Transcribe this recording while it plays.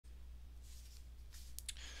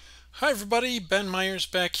Hi, everybody. Ben Myers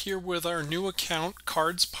back here with our new account,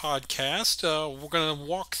 KARDS Podcast. We're going to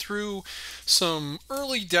walk through some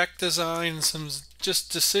early deck design, some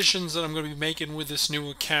just decisions that I'm going to be making with this new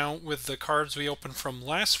account with the cards we opened from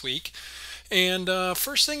last week. And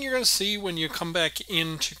first thing you're going to see when you come back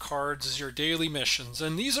into cards is your daily missions.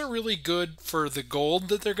 And these are really good for the gold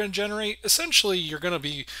that they're going to generate. Essentially, you're going to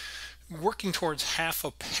be working towards half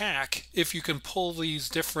a pack if you can pull these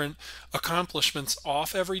different accomplishments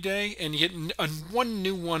off every day and you get one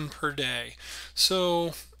new one per day.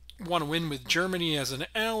 So want to win with Germany as an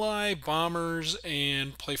ally, bombers,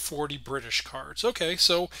 and play 40 British cards. Okay,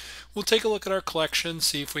 so we'll take a look at our collection,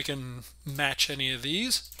 see if we can match any of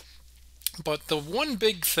these. But the one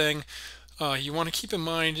big thing you want to keep in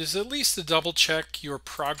mind is at least to double check your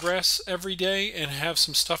progress every day and have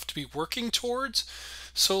some stuff to be working towards.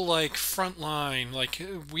 So like front line, like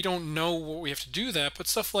we don't know what we have to do that, but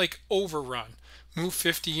stuff like overrun, move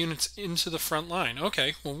 50 units into the front line.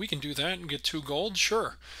 Okay, well we can do that and get 2 gold,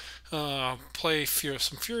 sure. Play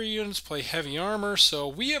some Fury units, play heavy armor. So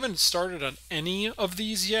we haven't started on any of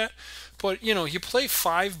these yet, but you play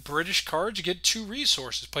 5 British cards, you get 2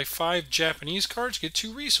 resources. Play 5 Japanese cards, get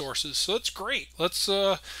 2 resources. So that's great. Let's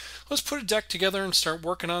put a deck together and start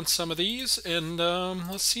working on some of these, and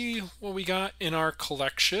let's see what we got in our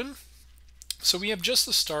collection. So we have just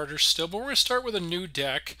the starters still, but we're going to start with a new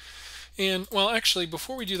deck. And, well, actually,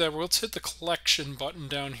 before we do that, let's hit the collection button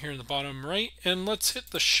down here in the bottom right, and let's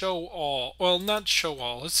hit the show all. Well, not show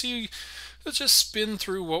all. Let's just spin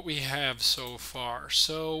through what we have so far.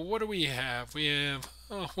 So, what do we have? We have,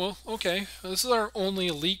 oh, well, okay. This is our only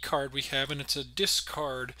elite card we have, and it's a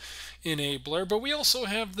discard enabler. But we also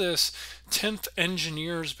have this 10th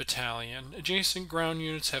Engineers Battalion. Adjacent ground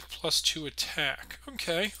units have +2 attack.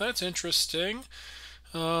 Okay, that's interesting.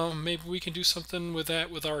 Maybe we can do something with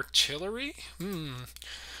that with artillery.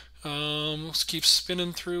 Let's keep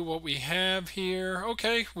spinning through what we have here.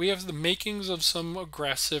 Okay, we have the makings of some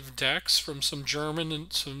aggressive decks from some German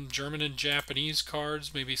and Japanese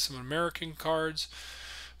cards, maybe some American cards.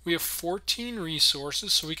 We have 14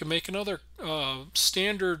 resources, so we can make another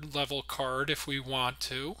standard level card if we want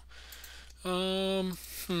to.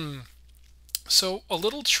 So a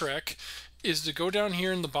little trick is to go down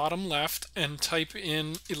here in the bottom left and type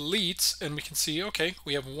in elites, and we can see, okay,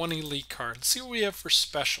 we have 1 elite card. Let's see what we have for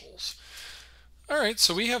specials. Alright,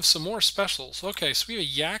 so we have some more specials. Okay, so we have a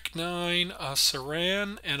Yak 9, a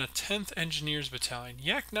Saran, and a 10th Engineers Battalion.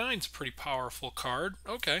 Yak 9's a pretty powerful card.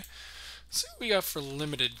 Okay, let's see what we got for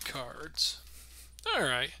limited cards.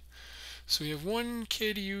 Alright, so we have 1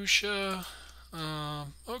 Katyusha.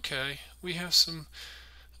 Okay, we have some...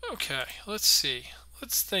 Okay, let's see.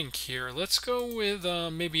 Let's think here. Let's go with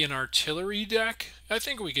maybe an artillery deck. I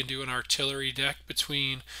think we can do an artillery deck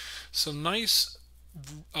between some nice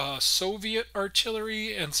Soviet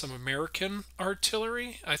artillery and some American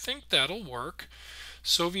artillery. I think that'll work.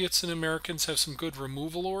 Soviets and Americans have some good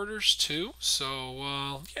removal orders too.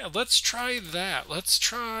 So yeah, let's try that. Let's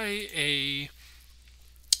try a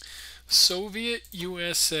Soviet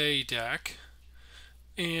USA deck.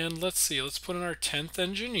 And let's see, let's put in our 10th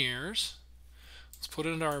Engineers. Let's put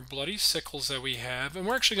in our bloody sickles that we have, and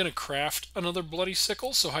we're actually going to craft another bloody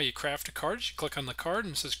sickle. So how you craft a card, you click on the card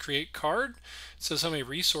and it says create card. It says how many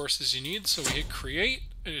resources you need, so we hit create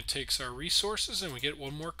and it takes our resources and we get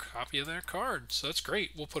 1 more copy of that card. So that's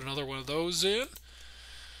great. We'll put another one of those in.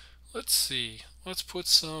 Let's see, let's put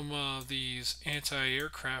some of these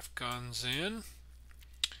anti-aircraft guns in.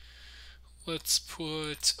 Let's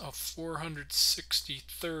put a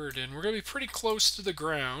 463rd in. We're going to be pretty close to the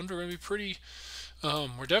ground. We're going to be pretty...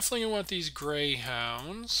 we're definitely going to want these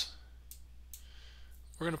Greyhounds.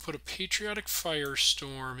 We're going to put a Patriotic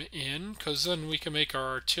Firestorm in, because then we can make our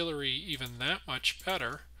artillery even that much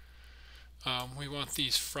better. We want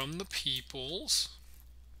these from the Peoples.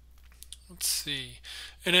 Let's see.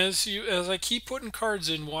 And as I keep putting cards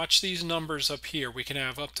in, watch these numbers up here. We can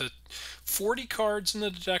have up to 40 cards in the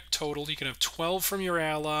deck total. You can have 12 from your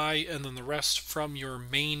ally, and then the rest from your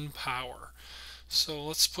main power. So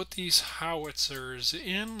let's put these howitzers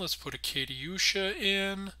in. Let's put a Katyusha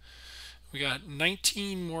in. We got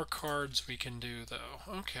 19 more cards we can do, though.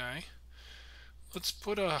 Okay. Let's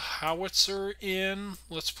put a howitzer in.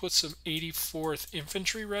 Let's put some 84th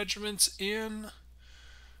Infantry Regiments in.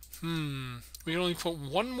 We can only put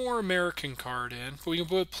 1 more American card in, but we can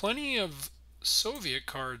put plenty of Soviet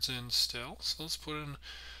cards in still. So let's put in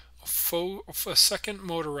a second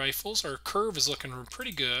motor rifles. Our curve is looking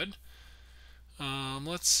pretty good.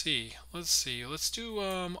 Let's see. Let's do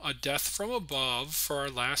a Death from Above for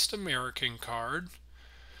our last American card.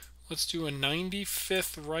 Let's do a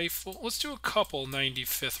 95th rifle. Let's do a couple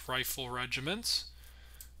 95th rifle regiments.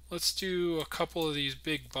 Let's do a couple of these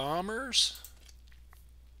big bombers.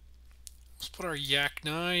 Let's put our Yak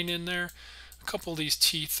 9 in there. A couple of these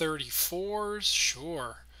T-34s.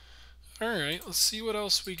 Sure. Alright, let's see what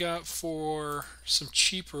else we got for some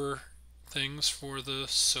cheaper things for the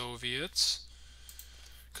Soviets.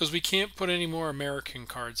 Because we can't put any more American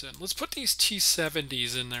cards in. Let's put these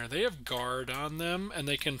T-70s in there. They have guard on them, and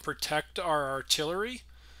they can protect our artillery.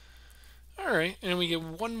 Alright, and we get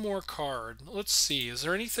one more card. Let's see. Is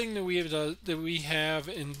there anything that we have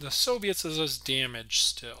in the Soviets that does damage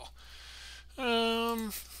still?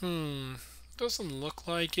 Doesn't look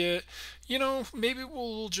like it. You know, maybe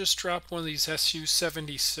we'll just drop one of these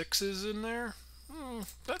Su-76s in there.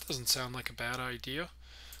 That doesn't sound like a bad idea.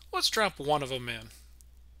 Let's drop one of them in.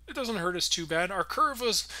 It doesn't hurt us too bad. Our curve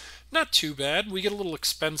was not too bad. We get a little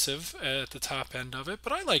expensive at the top end of it,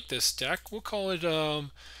 but I like this deck. We'll call it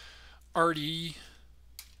Arty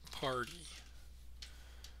Party.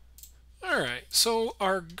 Alright, so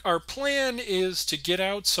our plan is to get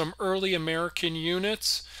out some early American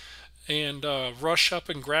units and rush up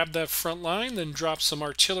and grab that front line, then drop some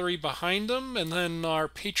artillery behind them, and then our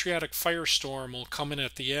patriotic firestorm will come in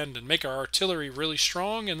at the end and make our artillery really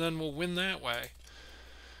strong, and then we'll win that way.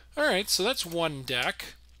 Alright, so that's one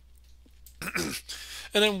deck. And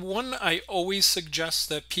then one I always suggest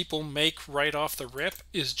that people make right off the rip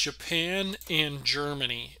is Japan and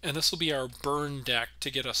Germany. And this will be our burn deck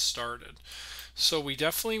to get us started. So we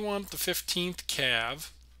definitely want the 15th Cav.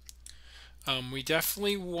 We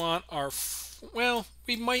definitely want our... Well,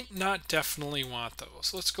 we might not definitely want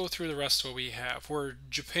those. Let's go through the rest of what we have. We're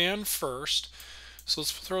Japan first. So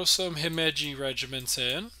let's throw some Himeji regiments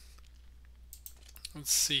in.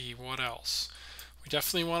 Let's see, what else? We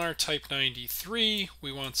definitely want our Type 93.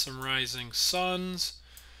 We want some Rising Suns.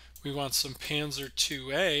 We want some Panzer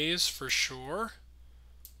IIAs for sure.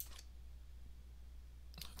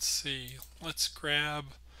 Let's see. Let's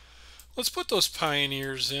put those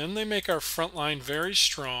Pioneers in. They make our front line very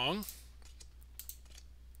strong.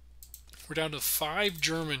 We're down to 5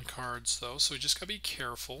 German cards though, so we just gotta be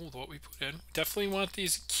careful with what we put in. Definitely want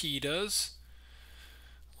these Akitas.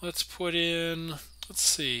 Let's put in, let's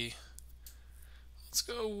see. Let's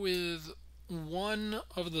go with one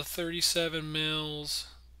of the 37 mils.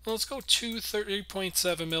 Well, let's go 2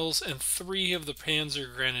 30.7 mils and 3 of the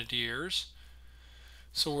Panzer Grenadiers.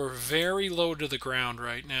 So we're very low to the ground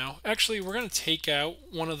right now. Actually, we're going to take out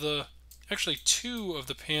actually 2 of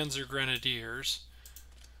the Panzer Grenadiers.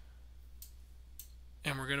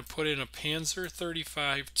 And we're going to put in a Panzer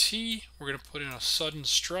 35T. We're going to put in a Sudden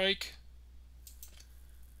Strike.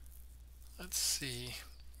 Let's see.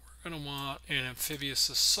 We're going to want an Amphibious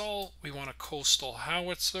Assault. We want a Coastal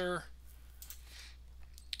Howitzer.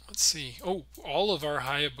 Let's see. Oh, all of our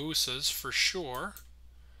Hayabusas for sure.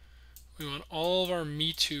 We want all of our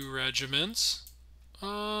Me-Too regiments.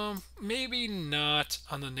 Maybe not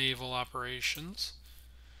on the naval operations.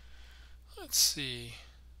 Let's see.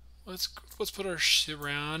 Let's put our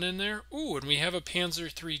Chiron in there. Ooh, and we have a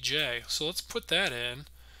Panzer IIIJ. So let's put that in.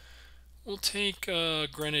 We'll take a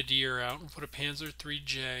Grenadier out and put a Panzer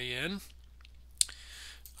IIIJ in.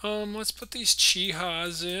 Let's put these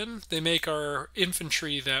Chihas in. They make our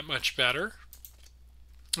infantry that much better.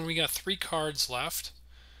 And we got 3 cards left.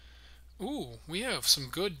 Ooh, we have some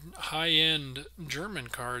good high-end German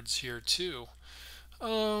cards here too.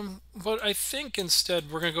 But I think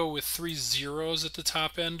instead we're going to go with 3 zeros at the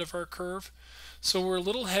top end of our curve. So we're a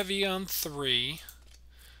little heavy on 3,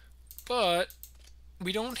 but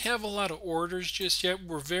we don't have a lot of orders just yet.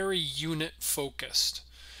 We're very unit focused.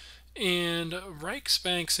 And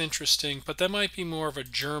Reichsbank's interesting, but that might be more of a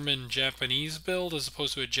German-Japanese build as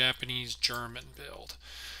opposed to a Japanese-German build.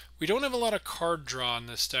 We don't have a lot of card draw in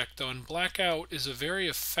this deck though, and Blackout is a very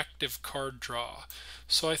effective card draw.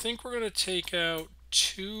 So I think we're going to take out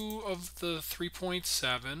 2 of the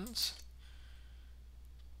 3.7s.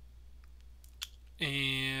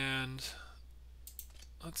 And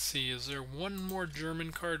let's see, is there one more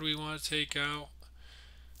German card we want to take out?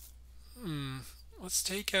 Let's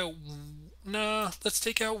take out, let's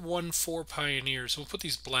take out 1 4 Pioneers. We'll put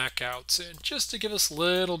these Blackouts in just to give us a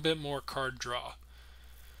little bit more card draw.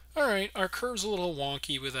 Alright, our curve's a little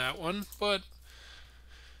wonky with that one, but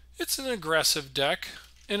it's an aggressive deck,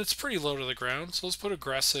 and it's pretty low to the ground. So let's put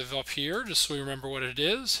aggressive up here just so we remember what it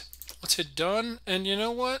is. Let's hit done, and you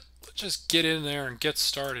know what? Let's just get in there and get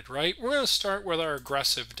started, right? We're going to start with our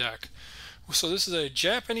aggressive deck. So this is a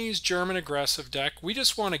Japanese-German aggressive deck. We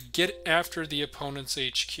just want to get after the opponent's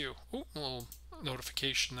HQ. Ooh, a little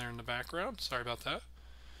notification there in the background. Sorry about that.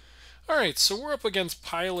 Alright, so we're up against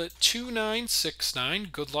Pilot 2969.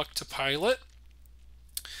 Good luck to Pilot.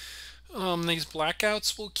 These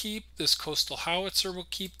blackouts will keep. This coastal howitzer will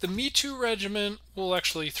keep. The Me Too regiment, we'll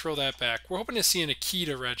actually throw that back. We're hoping to see an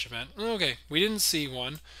Akita regiment. Okay, we didn't see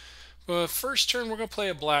one. But first turn, we're going to play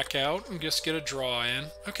a blackout and just get a draw in.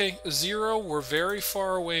 Okay, 0. We're very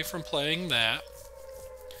far away from playing that.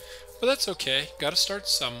 But that's okay. Got to start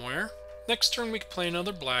somewhere. Next turn, we can play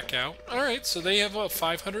another blackout. Alright, so they have a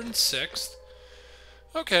 506th.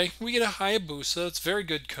 Okay, we get a Hayabusa. That's a very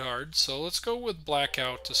good card. So let's go with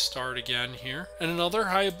blackout to start again here. And another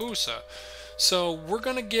Hayabusa. So we're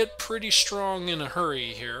going to get pretty strong in a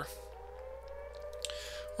hurry here.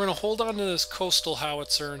 We're going to hold on to this coastal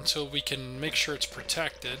howitzer until we can make sure it's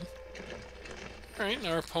protected. Alright,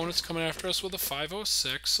 now our opponent's coming after us with a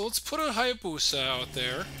 506. So let's put a Hayabusa out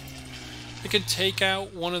there. We can take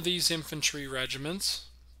out one of these infantry regiments.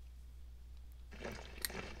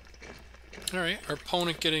 Alright, our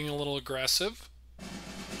opponent getting a little aggressive.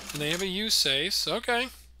 And they have a Usace. Okay.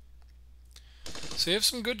 So they have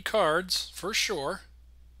some good cards, for sure.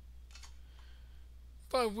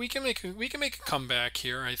 But we can make a comeback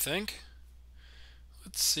here, I think.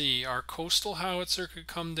 Let's see, our coastal howitzer could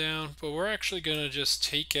come down, but we're actually gonna just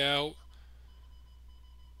take out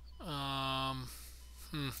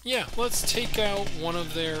yeah, let's take out one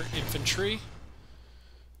of their infantry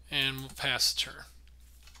and we'll pass the turn.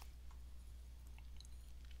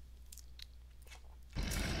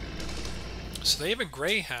 So they have a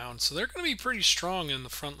Greyhound, so they're going to be pretty strong in the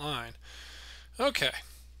front line. Okay.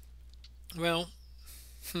 Well,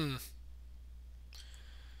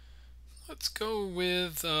 let's go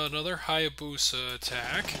with another Hayabusa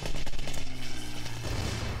attack.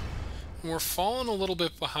 We're falling a little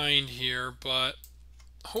bit behind here, but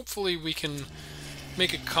hopefully we can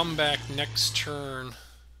make a comeback next turn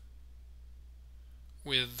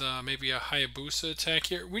with maybe a Hayabusa attack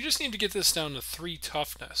here. We just need to get this down to 3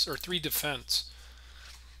 toughness, or 3 defense.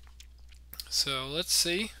 So let's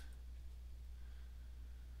see.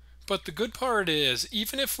 But the good part is,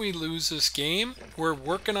 even if we lose this game, we're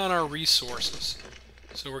working on our resources.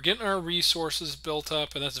 So we're getting our resources built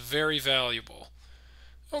up, and that's very valuable.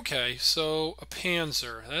 Okay, so a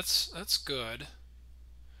Panzer. That's good.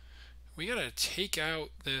 We gotta take out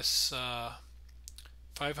this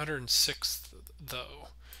 506th though.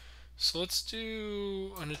 So let's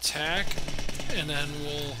do an attack, and then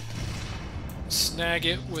we'll snag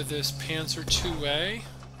it with this Panzer 2A.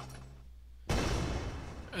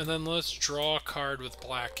 And then let's draw a card with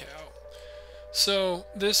blackout. So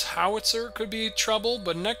this howitzer could be trouble,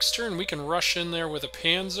 but next turn we can rush in there with a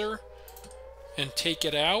Panzer and take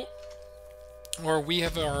it out. Or we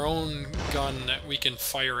have our own gun that we can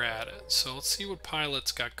fire at it. So let's see what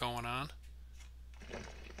Pilot's got going on.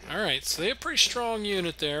 Alright, so they have a pretty strong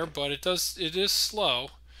unit there, but it is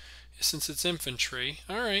slow since it's infantry.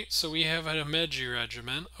 Alright, so we have a Himeji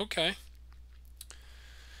regiment. Okay.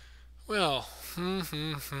 Well, what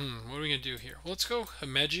are we going to do here? Well, let's go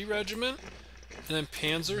Himeji regiment, and then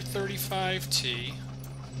Panzer 35T.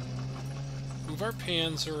 Move our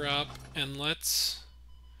Panzer up, and let's...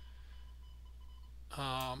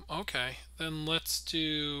 okay, then let's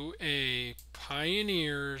do a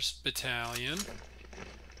Pioneers battalion.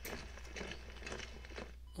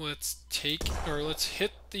 Let's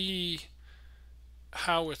hit the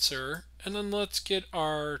howitzer, and then let's get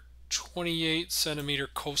our 28 centimeter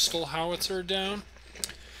coastal howitzer down.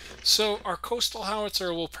 So our coastal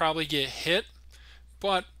howitzer will probably get hit,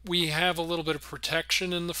 but we have a little bit of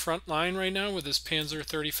protection in the front line right now with this Panzer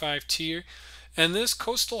 35T. And this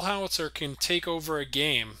coastal howitzer can take over a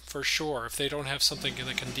game for sure if they don't have something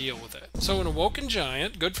that can deal with it. So an Awoken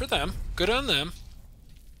Giant, good for them, good on them.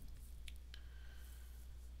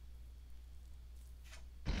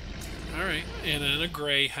 Alright, and then a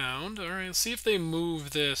Greyhound. Alright, let's see if they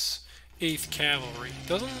move this 8th Cavalry.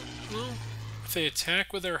 Well, if they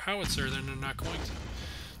attack with their howitzer, then they're not going to.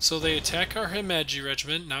 So they attack our Himeji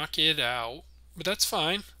regiment, knock it out, but that's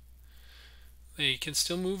fine. They can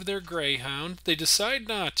still move their Greyhound. They decide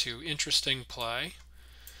not to. Interesting play.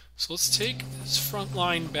 So let's take this front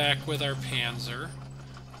line back with our Panzer.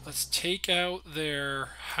 Let's take out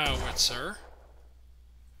their howitzer.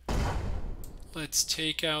 Let's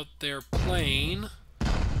take out their plane.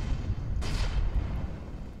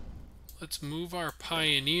 Let's move our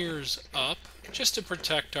Pioneers up just to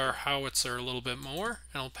protect our howitzer a little bit more,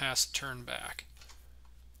 and I'll pass the turn back.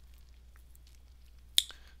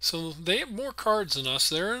 So they have more cards than us.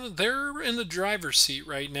 They're in the driver's seat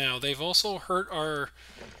right now. They've also hurt our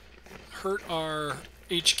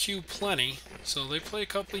HQ plenty. So they play a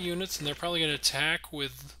couple of units, and they're probably going to attack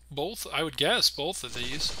with both. I would guess both of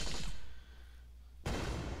these.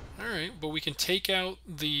 Alright, but we can take out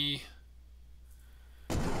the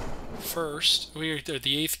first, the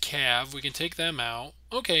 8th cav. We can take them out.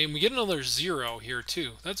 Okay, and we get another 0 here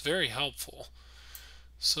too. That's very helpful.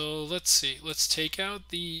 So let's see. Let's take out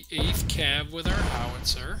the 8th cav with our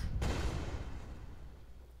howitzer.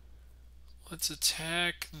 Let's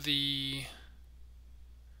attack the...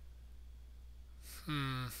 A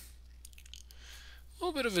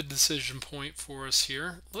little bit of a decision point for us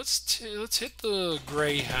here. Let's hit the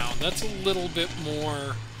Greyhound. That's a little bit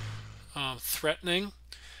more threatening.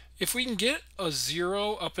 If we can get a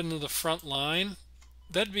 0 up into the front line,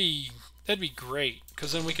 that'd be great,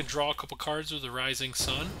 because then we can draw a couple cards with the Rising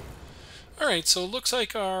Sun. Alright, so it looks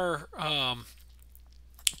like our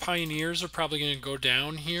Pioneers are probably going to go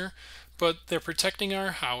down here, but they're protecting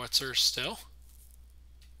our howitzer still.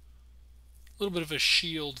 A little bit of a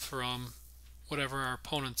shield from whatever our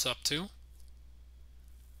opponent's up to.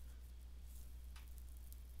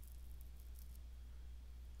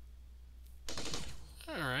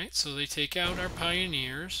 Alright, so they take out our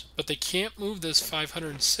Pioneers, but they can't move this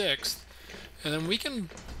 506th, and then we can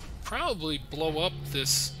probably blow up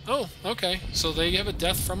this... Oh, okay, so they have a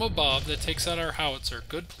death from above that takes out our howitzer.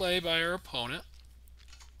 Good play by our opponent.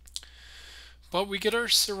 But we get our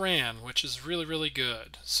Saran, which is really, really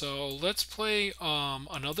good. So let's play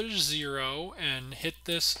another 0 and hit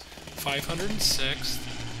this 506th.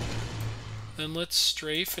 Then let's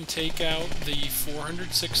strafe and take out the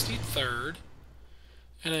 463rd.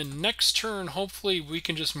 And then next turn, hopefully we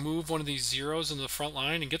can just move one of these zeros into the front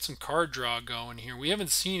line and get some card draw going here. We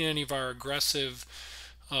haven't seen any of our aggressive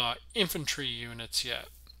infantry units yet.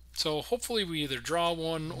 So hopefully we either draw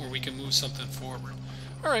one or we can move something forward.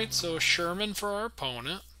 Alright, so a Sherman for our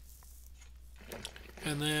opponent.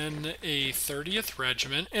 And then a 30th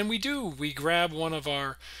Regiment. And we grab one of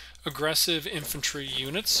our aggressive infantry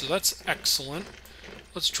units, so that's excellent.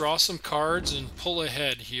 Let's draw some cards and pull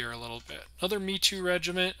ahead here a little bit. Another Me Too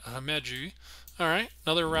Regiment, Meju. Alright,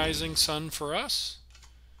 another Rising Sun for us.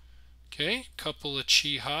 Okay, couple of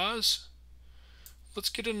Chihas. Let's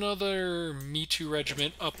get another Me Too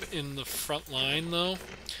Regiment up in the front line, though.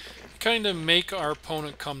 Kind of make our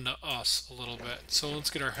opponent come to us a little bit. So let's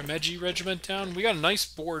get our Himeji Regiment down. We got a nice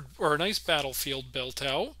board, or a nice battlefield built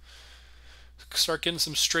out. Start getting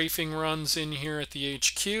some strafing runs in here at the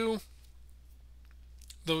HQ.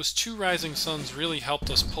 Those 2 Rising Suns really helped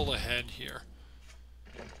us pull ahead here.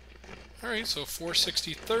 Alright, so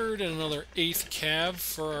 463rd and another 8th Cav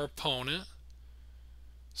for our opponent.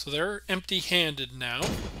 So they're empty-handed now.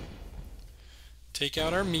 Take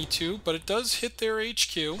out our Me Too, but it does hit their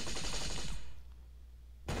HQ.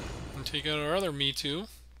 And take out our other Me Too.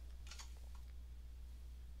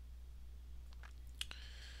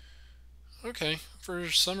 Okay, for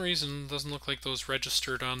some reason it doesn't look like those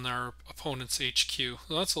registered on our opponent's HQ.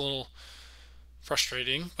 Well, that's a little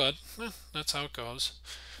frustrating, but that's how it goes.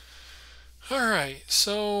 Alright,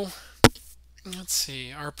 so let's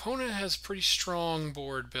see. Our opponent has pretty strong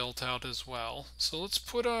board built out as well. So let's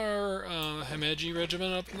put our Himeji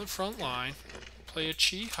Regiment up in the front line. Play a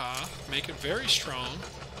Chi-Ha, make it very strong.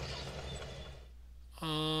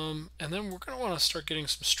 And then we're going to want to start getting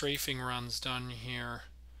some strafing runs done here.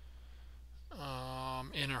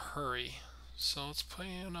 In a hurry. So let's play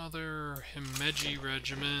another Himeji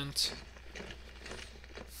Regiment.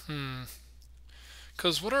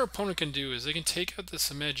 Because what our opponent can do is they can take out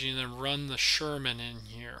this Himeji and then run the Sherman in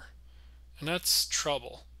here. And that's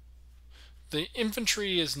trouble. The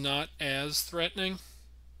infantry is not as threatening.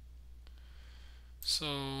 So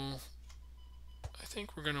I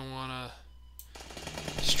think we're going to want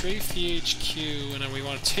to strafe the HQ, and then we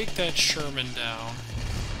want to take that Sherman down.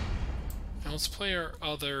 Now let's play our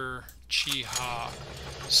other Chi-Ha.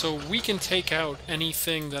 So we can take out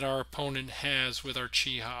anything that our opponent has with our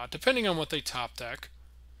Chi-Ha, depending on what they top deck.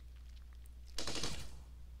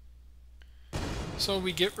 So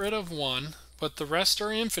we get rid of one, but the rest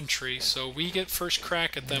are infantry, so we get first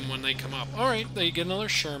crack at them when they come up. Alright, they get another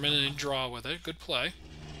Sherman and they draw with it. Good play.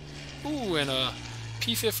 Ooh, and a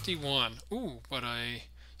P-51. Ooh, but a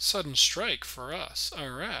sudden strike for us.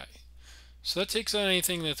 Alright. So that takes out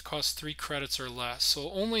anything that costs 3 credits or less. So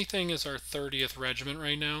only thing is our 30th Regiment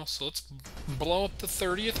right now. So let's blow up the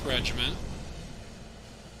 30th Regiment.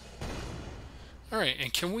 Alright,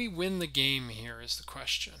 and can we win the game here is the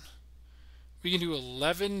question. We can do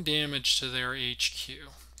 11 damage to their HQ.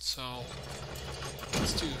 So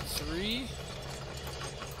let's do 3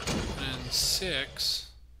 and 6.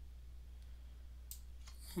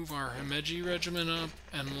 Move our Himeji Regiment up,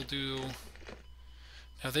 and we'll do...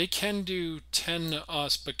 Now they can do 10 to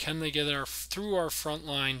us, but can they get through our front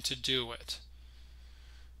line to do it?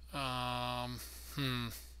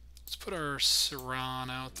 Let's put our Saran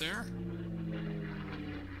out there.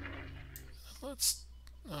 Let's...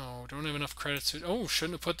 Oh, don't have enough credits. Oh,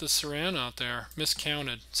 shouldn't have put the Saran out there.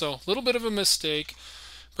 Miscounted. So, a little bit of a mistake,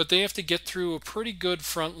 but they have to get through a pretty good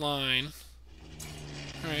front line.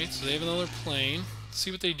 Alright, so they have another plane. Let's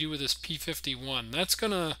see what they do with this P-51. That's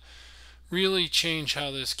going to really change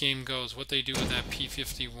how this game goes, what they do with that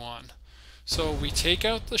P-51. So we take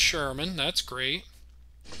out the Sherman. That's great.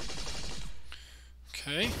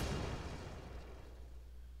 Okay.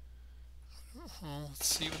 Well, let's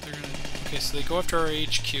see what they're going to do. Okay, so they go after our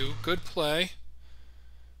HQ. Good play.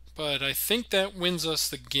 But I think that wins us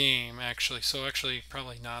the game, actually. So actually,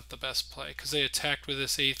 probably not the best play, because they attacked with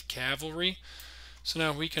this 8th Cavalry. So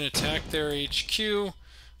now we can attack their HQ,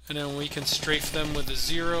 and then we can strafe them with a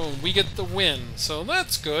 0, and we get the win. So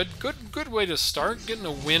that's good. Good way to start, getting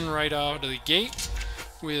a win right out of the gate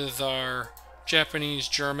with our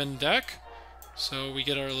Japanese-German deck. So we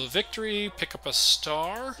get our little victory, pick up a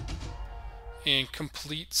star, and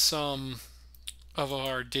complete some of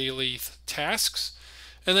our daily tasks.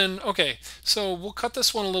 And then, okay, so we'll cut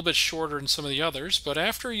this one a little bit shorter than some of the others, but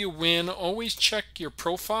after you win, always check your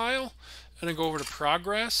profile and then go over to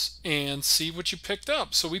progress and see what you picked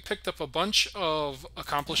up. So we picked up a bunch of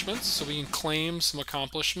accomplishments, so we can claim some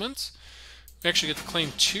accomplishments. We actually get to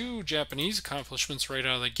claim 2 Japanese accomplishments right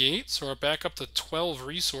out of the gate, so we're back up to 12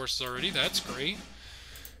 resources already. That's great.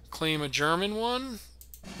 Claim a German one,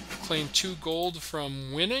 claim 2 gold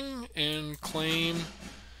from winning, and claim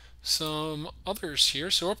some others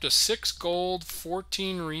here. So we're up to 6 gold,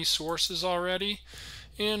 14 resources already,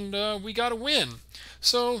 and we got a win.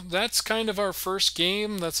 So that's kind of our first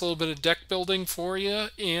game. That's a little bit of deck building for you,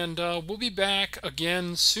 and we'll be back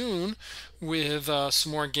again soon with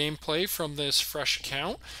some more gameplay from this fresh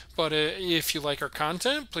account. But if you like our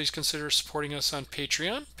content, please consider supporting us on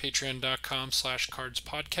Patreon,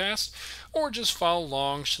 patreon.com/kardspodcast, or just follow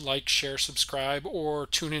along, like, share, subscribe, or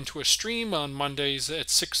tune into a stream on Mondays at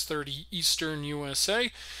 6:30 Eastern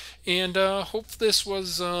USA. And hope this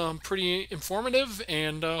was pretty informative,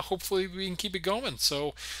 and hopefully we can keep it going.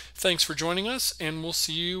 So thanks for joining us, and we'll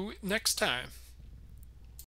see you next time.